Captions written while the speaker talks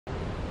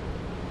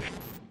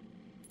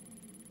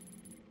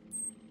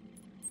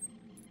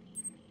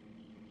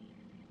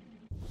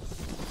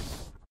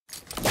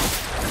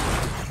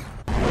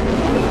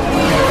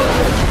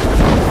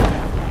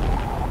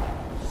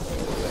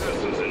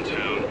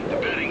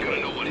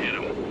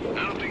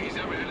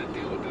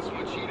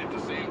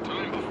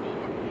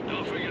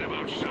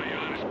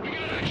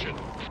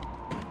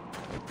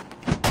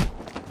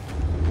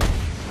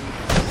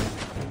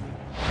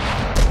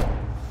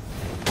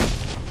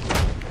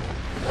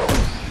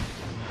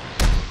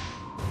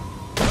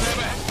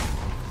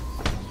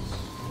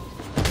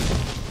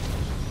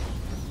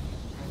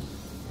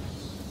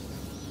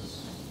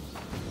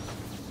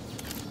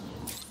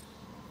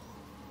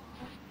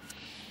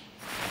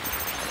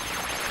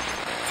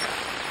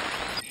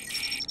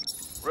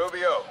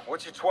Rubio,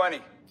 what's your 20?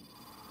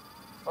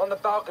 On the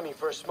balcony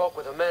for a smoke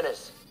with a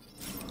menace.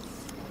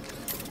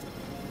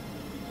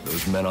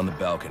 Those men on the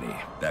balcony,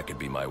 that could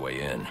be my way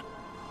in.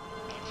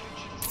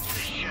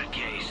 Shut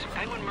case.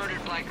 Penguin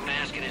murdered Black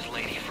Mask and his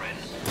lady friend.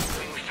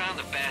 We found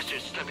the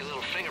bastard's stubby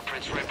little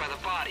fingerprints right by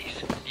the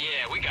bodies.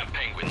 Yeah, we got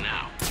Penguin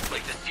now.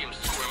 Like to see him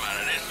squirm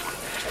out of this one.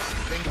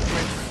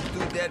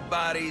 Fingerprints, 2 dead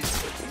bodies.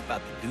 He's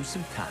about to do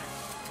some time.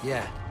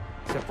 Yeah,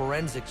 except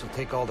forensics will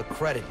take all the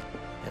credit.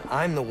 And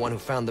I'm the one who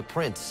found the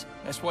prints.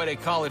 That's why they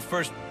call it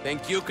first.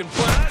 Think you can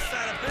put us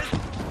out of business?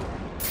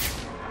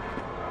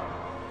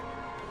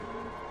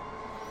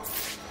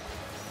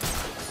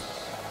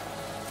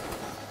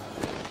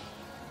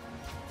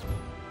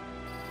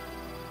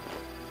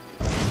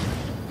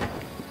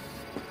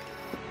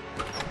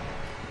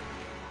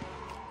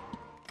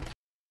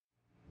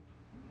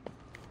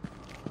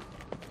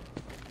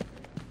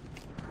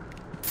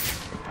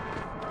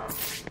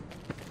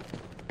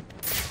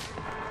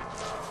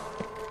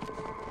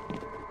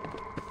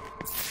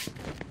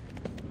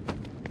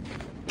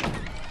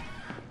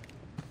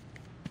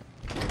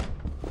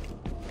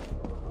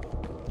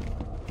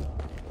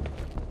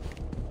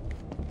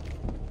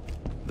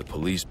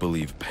 Police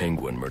believe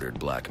Penguin murdered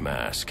Black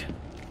Mask,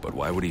 but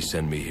why would he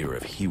send me here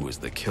if he was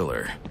the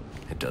killer?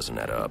 It doesn't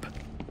add up.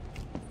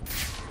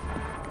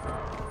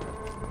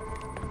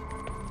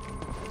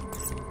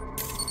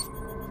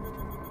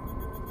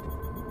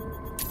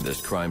 This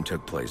crime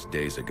took place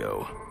days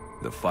ago.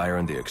 The fire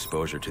and the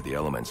exposure to the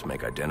elements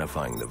make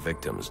identifying the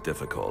victims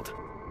difficult.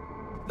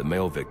 The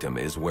male victim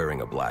is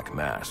wearing a black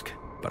mask,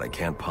 but I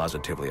can't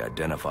positively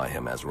identify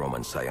him as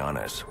Roman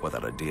Sionis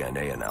without a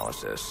DNA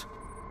analysis.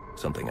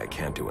 Something I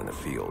can't do in the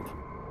field.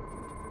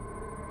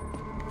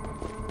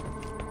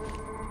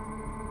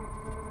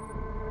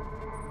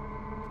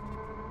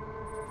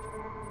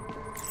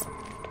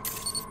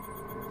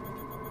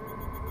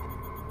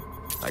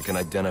 I can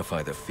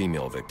identify the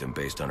female victim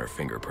based on her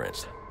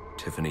fingerprints.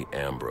 Tiffany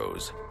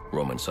Ambrose,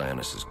 Roman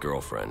Sionis'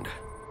 girlfriend.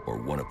 Or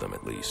one of them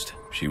at least.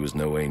 She was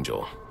no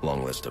angel,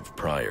 long list of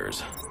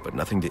priors, but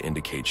nothing to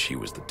indicate she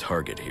was the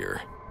target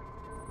here.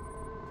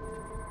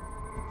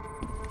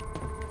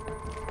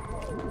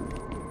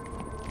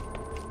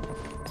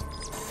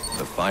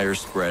 The fire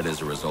spread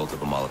as a result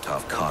of a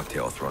Molotov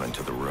cocktail thrown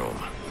into the room.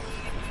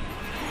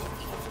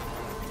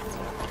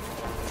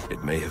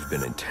 It may have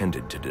been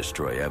intended to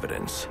destroy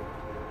evidence.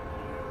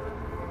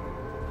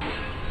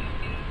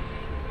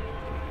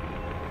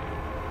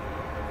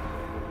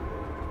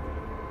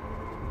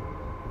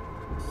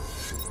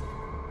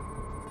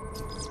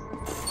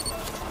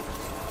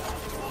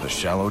 The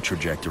shallow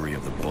trajectory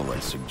of the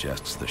bullet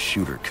suggests the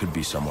shooter could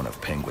be someone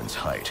of Penguin's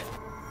height.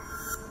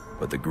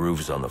 But the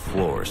grooves on the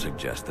floor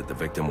suggest that the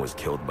victim was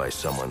killed by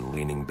someone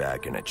leaning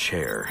back in a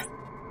chair.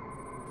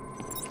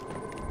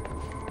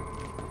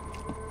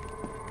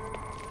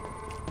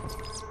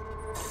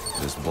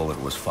 This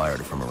bullet was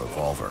fired from a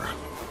revolver.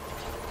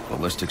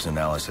 Ballistics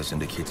analysis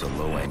indicates a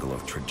low angle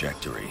of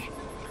trajectory.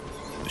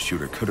 The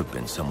shooter could have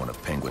been someone of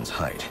Penguin's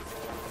height,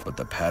 but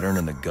the pattern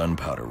in the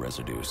gunpowder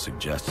residue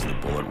suggests the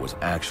bullet was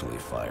actually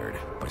fired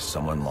by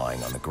someone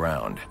lying on the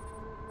ground.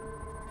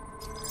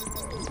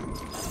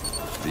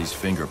 These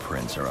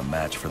fingerprints are a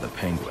match for the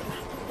Penguin,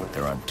 but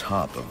they're on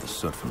top of the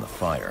soot from the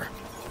fire.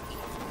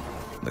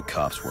 The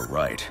cops were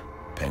right.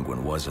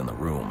 Penguin was in the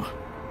room,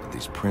 but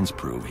these prints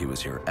prove he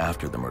was here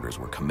after the murders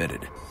were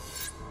committed.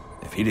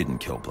 If he didn't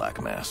kill Black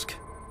Mask,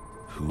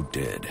 who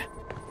did?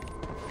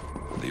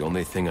 The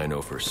only thing I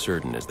know for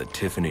certain is that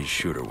Tiffany's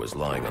shooter was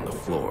lying on the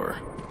floor.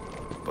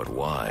 But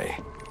why?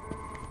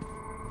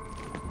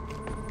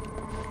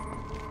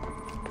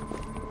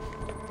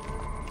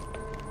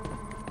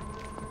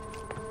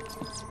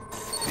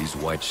 These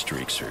white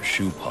streaks are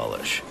shoe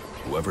polish.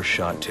 Whoever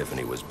shot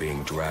Tiffany was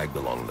being dragged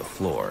along the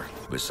floor.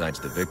 Besides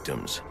the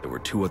victims, there were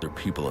 2 other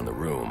people in the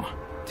room.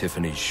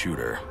 Tiffany's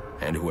shooter,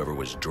 and whoever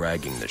was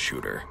dragging the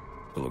shooter.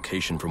 The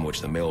location from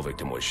which the male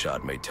victim was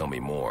shot may tell me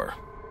more.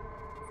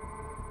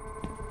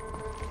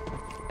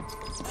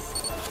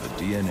 The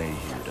DNA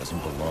here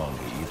doesn't belong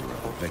to either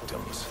of the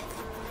victims.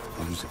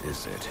 Whose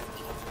is it?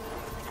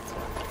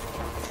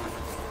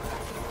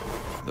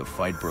 The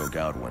fight broke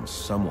out when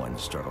someone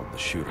startled the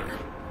shooter.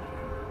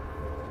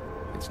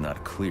 It's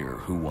not clear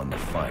who won the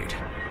fight.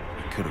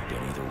 It could have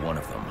been either one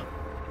of them.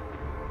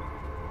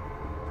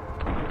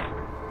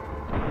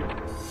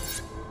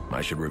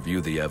 I should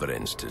review the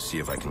evidence to see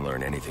if I can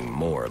learn anything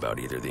more about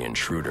either the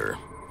intruder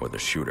or the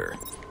shooter.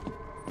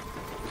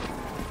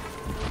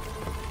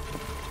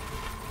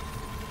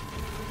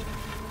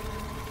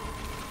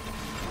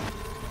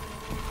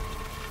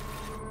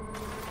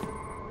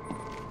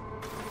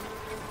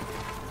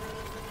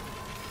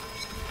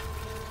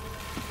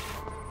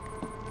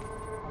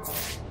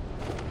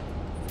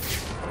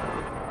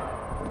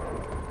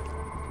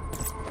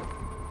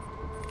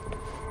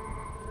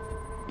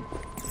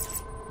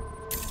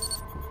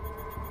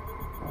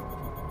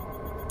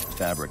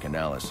 Fabric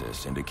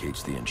analysis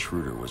indicates the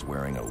intruder was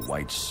wearing a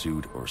white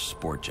suit or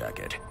sport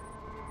jacket.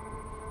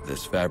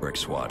 This fabric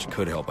swatch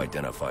could help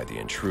identify the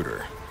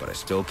intruder, but I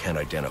still can't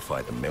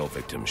identify the male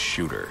victim's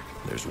shooter.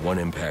 There's one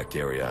impact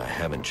area I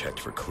haven't checked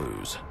for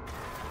clues.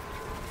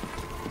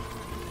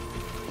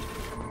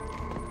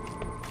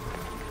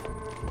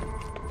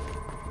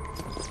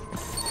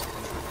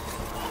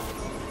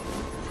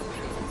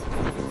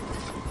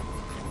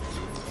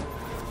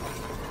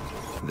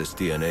 This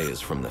DNA is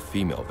from the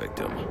female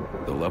victim.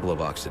 The level of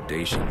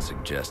oxidation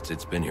suggests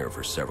it's been here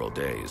for several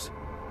days.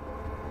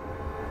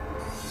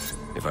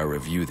 If I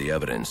review the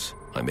evidence,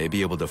 I may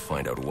be able to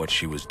find out what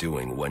she was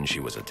doing when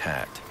she was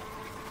attacked.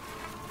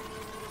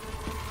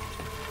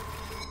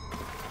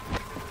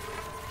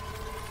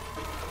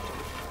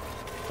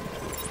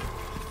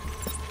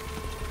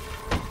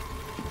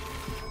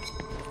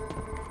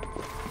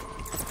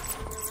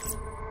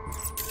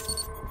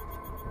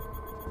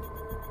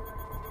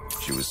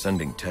 She was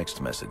sending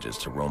text messages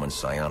to Roman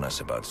Sionis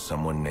about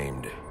someone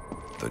named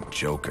the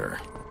Joker.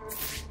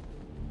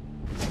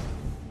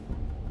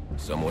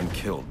 Someone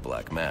killed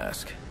Black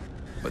Mask,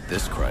 but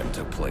this crime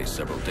took place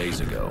several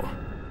days ago,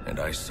 and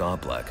I saw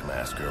Black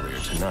Mask earlier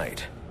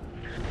tonight.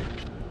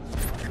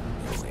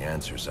 The only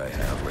answers I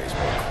have raise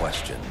more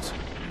questions.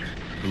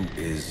 Who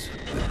is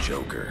the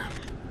Joker?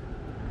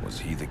 Was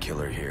he the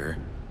killer here?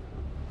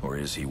 Or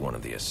is he one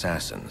of the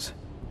assassins?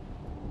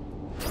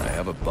 I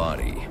have a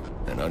body,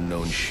 an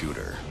unknown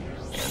shooter,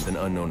 and an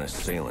unknown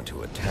assailant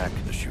who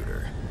attacked the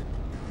shooter.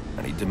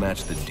 I need to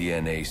match the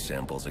DNA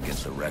samples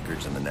against the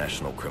records in the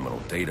National Criminal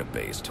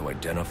Database to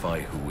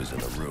identify who was in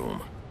the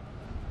room.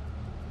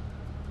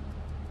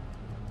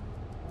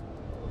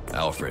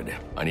 Alfred,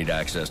 I need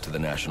access to the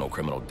National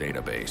Criminal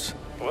Database.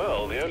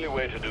 Well, the only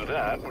way to do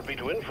that would be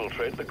to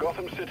infiltrate the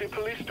Gotham City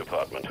Police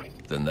Department.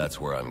 Then that's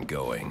where I'm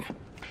going.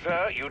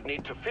 Sir, you'd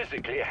need to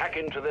physically hack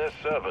into their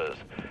servers.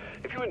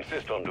 If you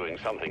insist on doing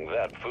something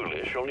that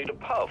foolish, you'll need a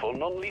powerful,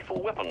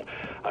 non-lethal weapon.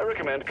 I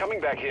recommend coming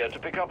back here to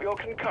pick up your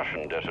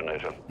concussion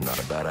detonator.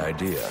 Not a bad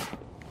idea.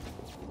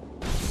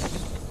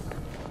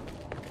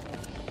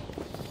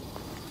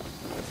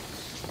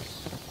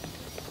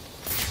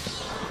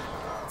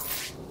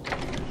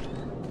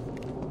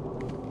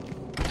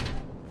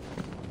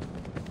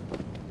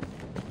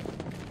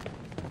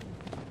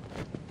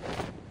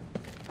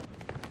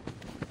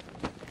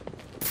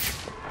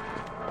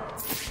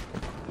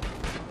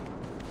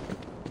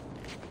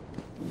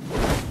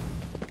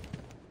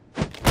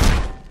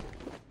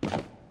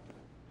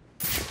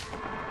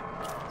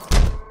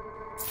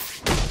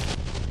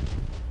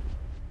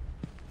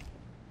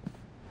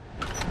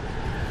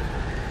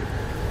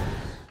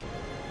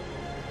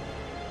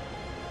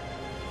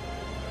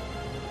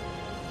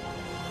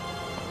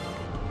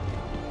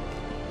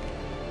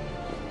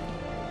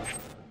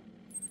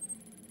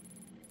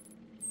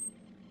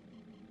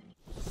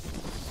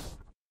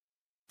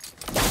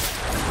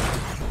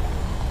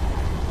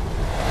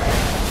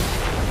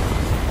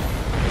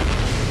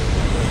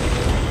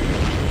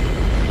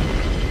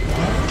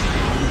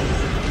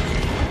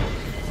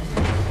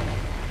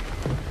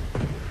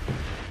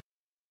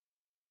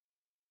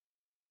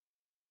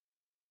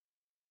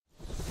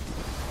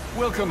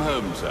 Welcome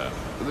home, sir.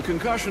 The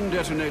concussion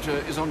detonator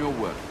is on your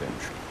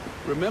workbench.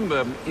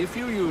 Remember, if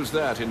you use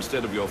that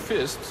instead of your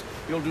fists,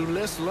 you'll do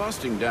less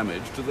lasting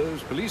damage to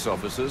those police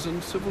officers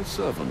and civil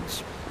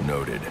servants.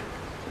 Noted.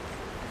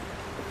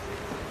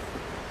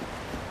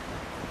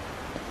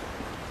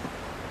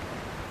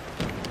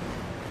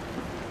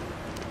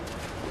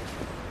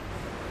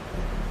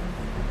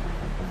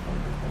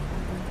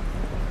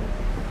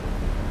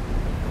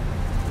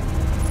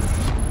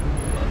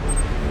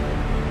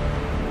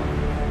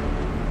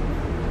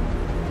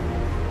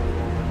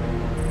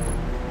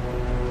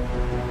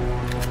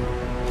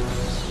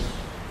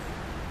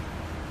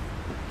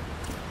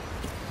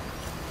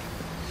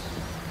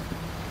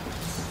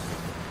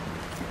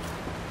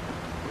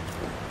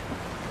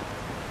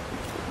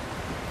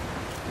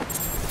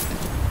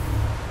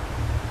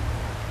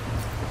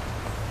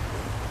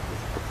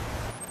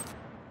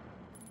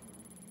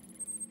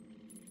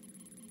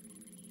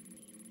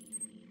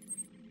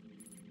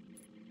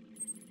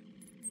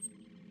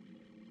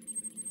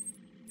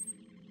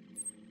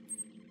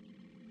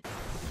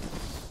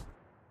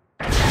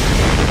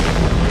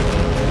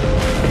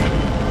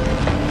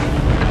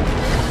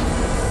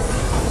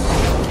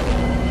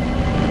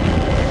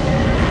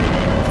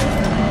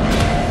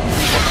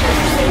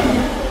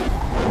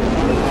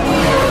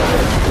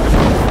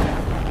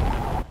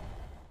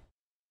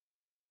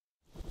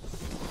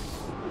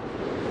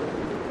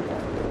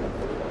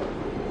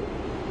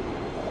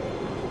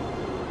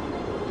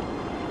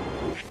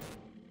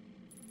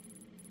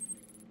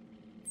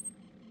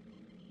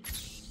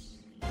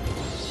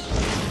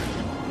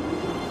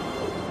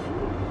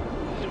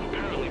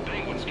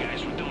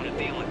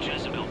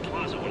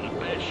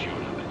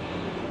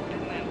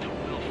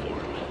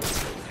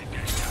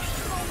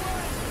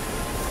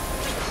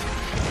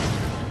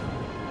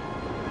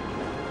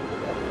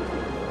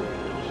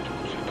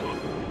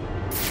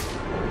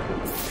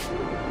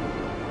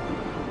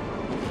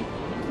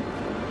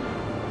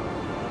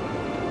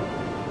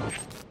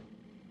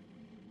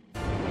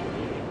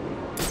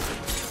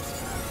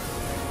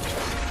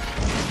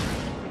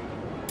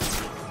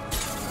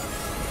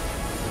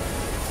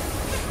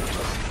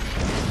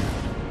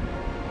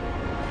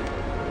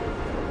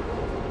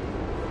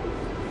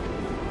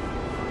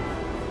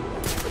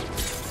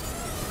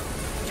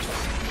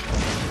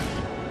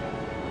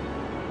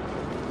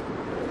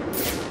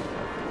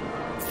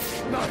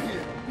 Not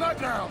here. Not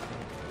now.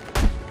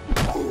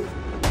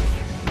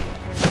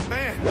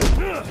 Man,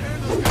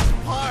 handles get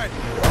supplied.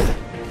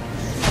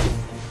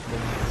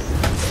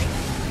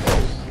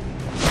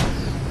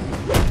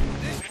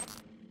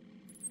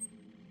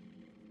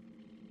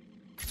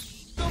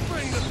 Don't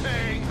bring the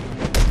pain.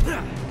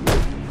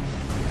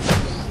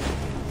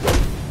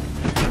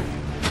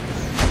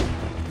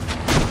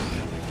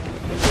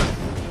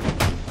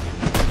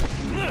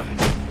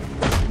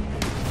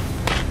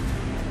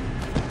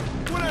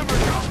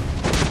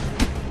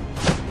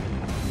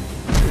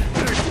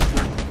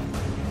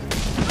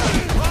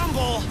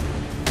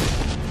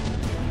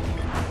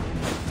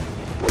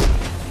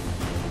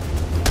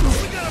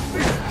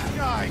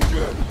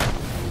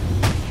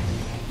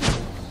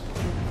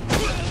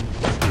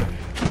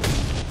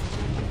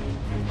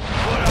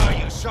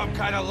 Some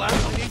kind of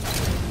lousy.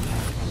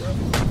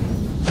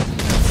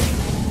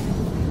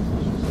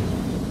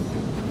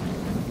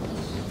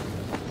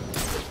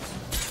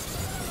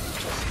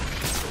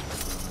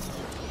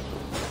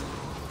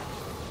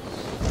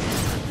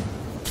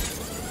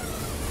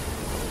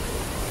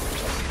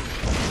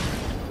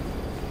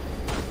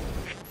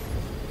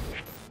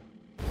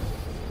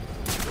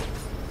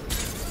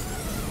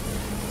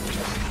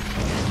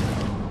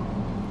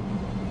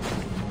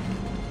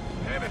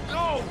 Damn it,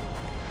 no!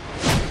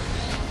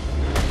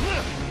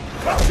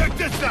 Check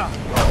this out!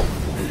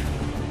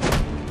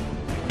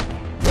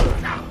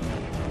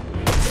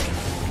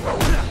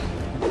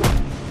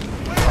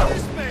 Where's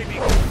this baby?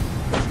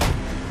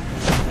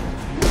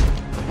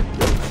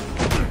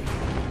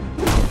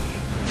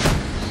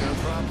 No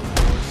problem,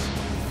 boys.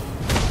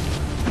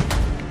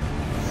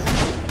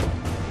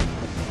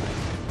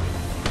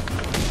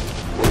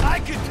 I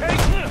can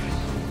take this!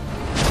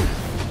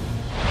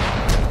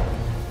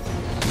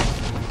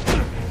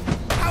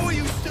 How are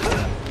you still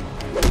there?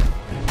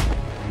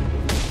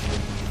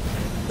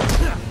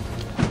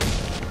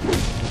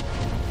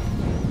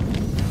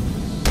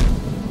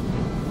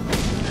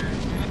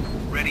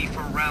 Ready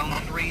for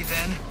round 3,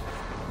 then?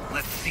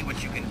 Let's see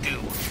what you can do.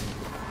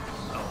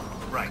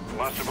 Oh, right.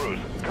 Master Bruce,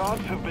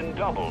 guards have been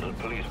doubled at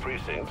police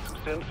precincts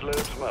since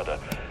Loeb's murder.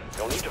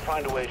 You'll need to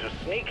find a way to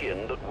sneak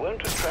in that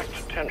won't attract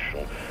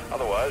attention.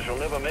 Otherwise, you'll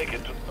never make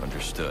it to...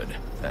 Understood.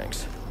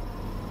 Thanks.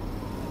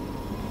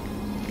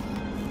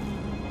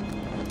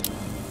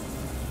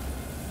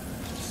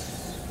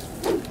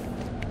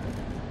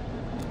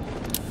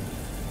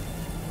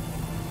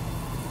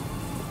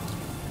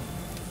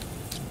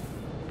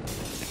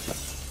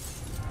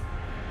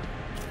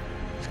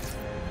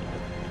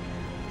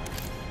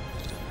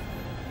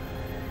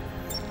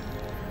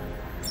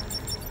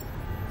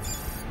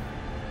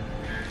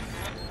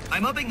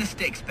 I'm upping the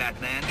stakes,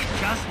 Batman,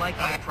 just like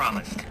I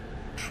promised.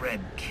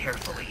 Tread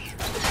carefully.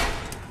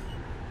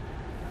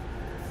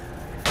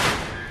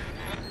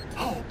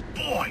 Oh,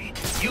 boy!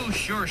 You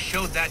sure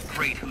showed that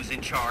great who's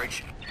in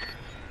charge.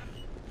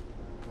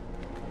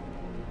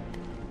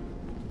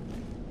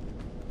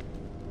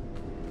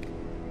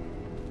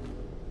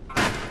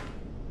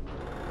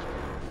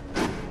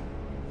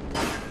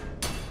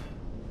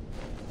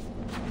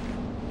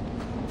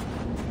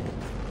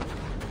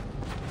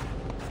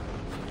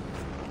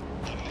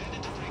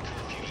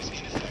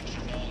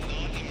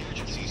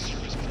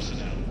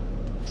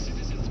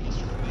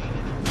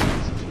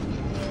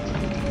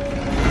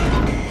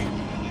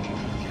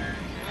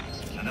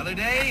 Another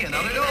day,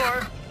 another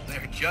door.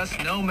 They're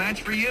just no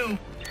match for you.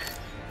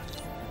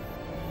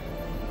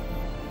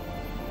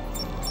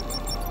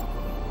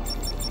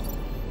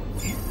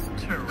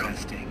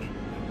 Interesting.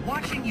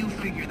 Watching you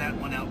figure that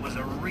one out was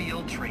a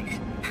real treat.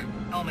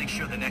 I'll make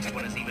sure the next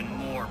one is even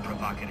more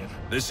provocative.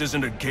 This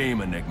isn't a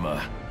game,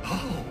 Enigma.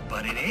 Oh,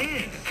 but it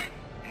is.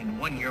 And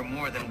one you're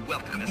more than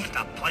welcome to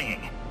stop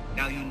playing.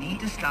 Now you need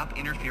to stop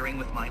interfering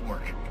with my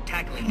work.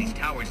 Tackling these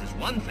towers is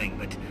one thing,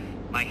 but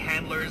my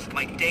handlers,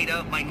 my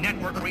data, my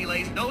network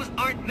relays, those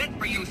aren't meant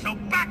for you, so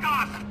back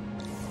off!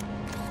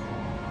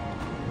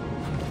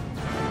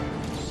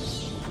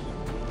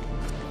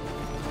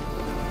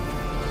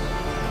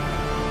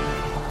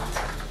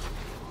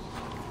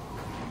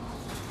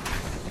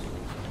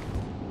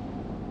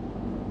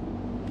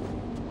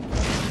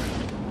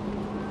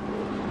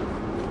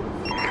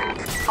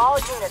 All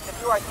units,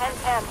 if you are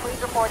 1010,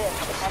 please report in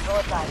to the central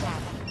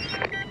assignment.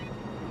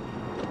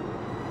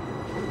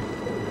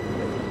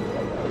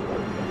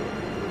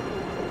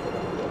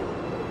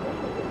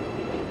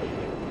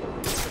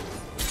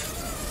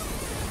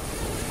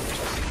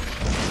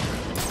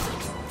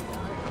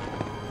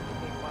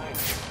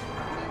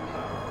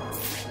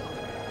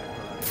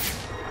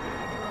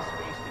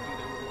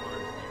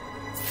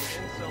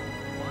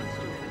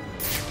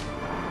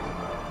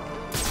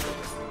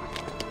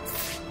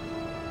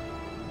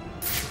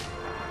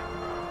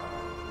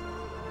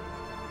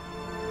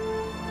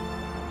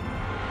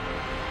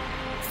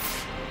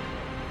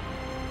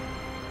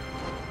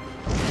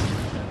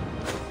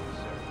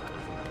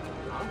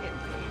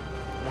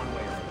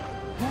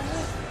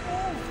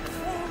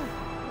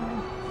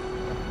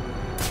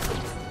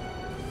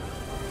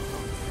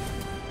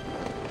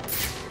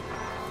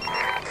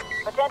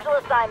 Potential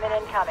assignment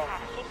incoming.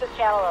 Keep this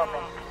channel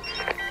open.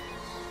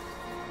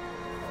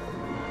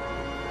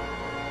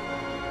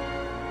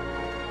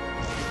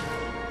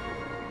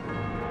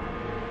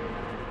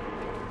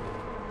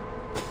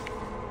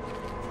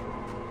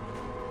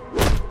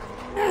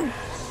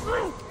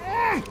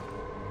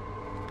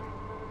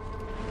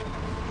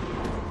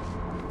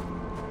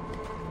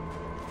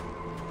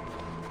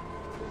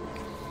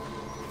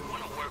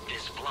 Want to work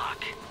this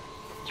block?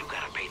 You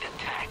gotta pay the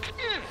tax.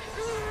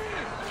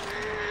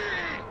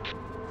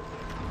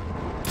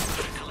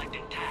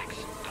 Collecting tax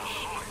the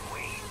hard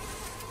way.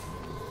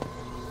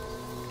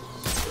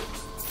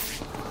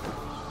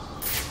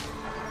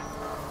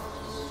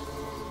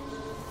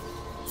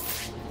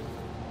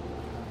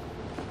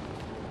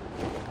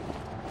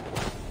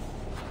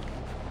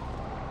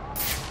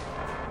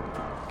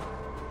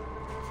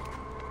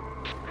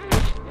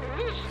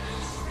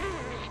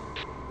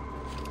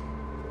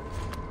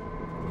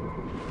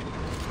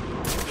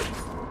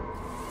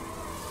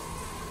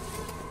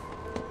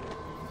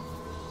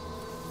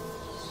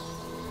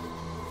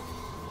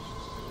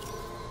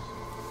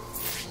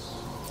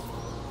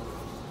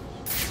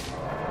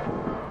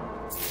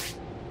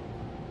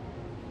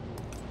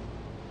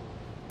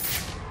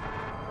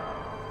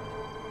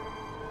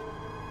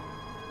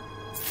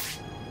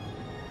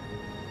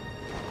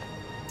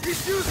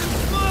 He's using